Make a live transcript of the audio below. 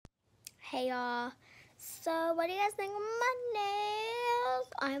Hey y'all. So what do you guys think of my nails?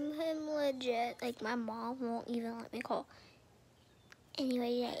 I'm him legit. Like my mom won't even let me call.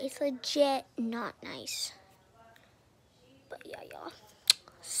 Anyway, yeah, it's legit not nice. But yeah, y'all.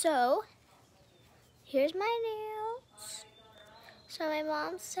 So here's my nails. So my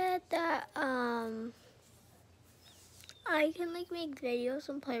mom said that I can like make videos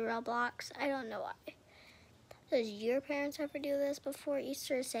and play Roblox. I don't know why. Does your parents ever do this before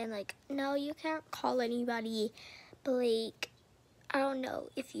Easter? Saying like, no, you can't call anybody, but like, I don't know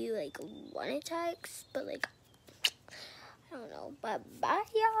if you like want to text, but like, I don't know. But bye,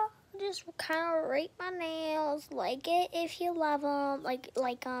 y'all. Just kind of rate my nails, like it if you love them,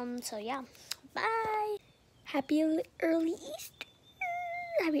 like them. So yeah, bye. Happy early Easter.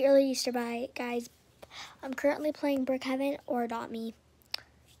 Happy early Easter, bye, guys. I'm currently playing Brookhaven or Adopt Me.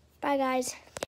 Bye, guys.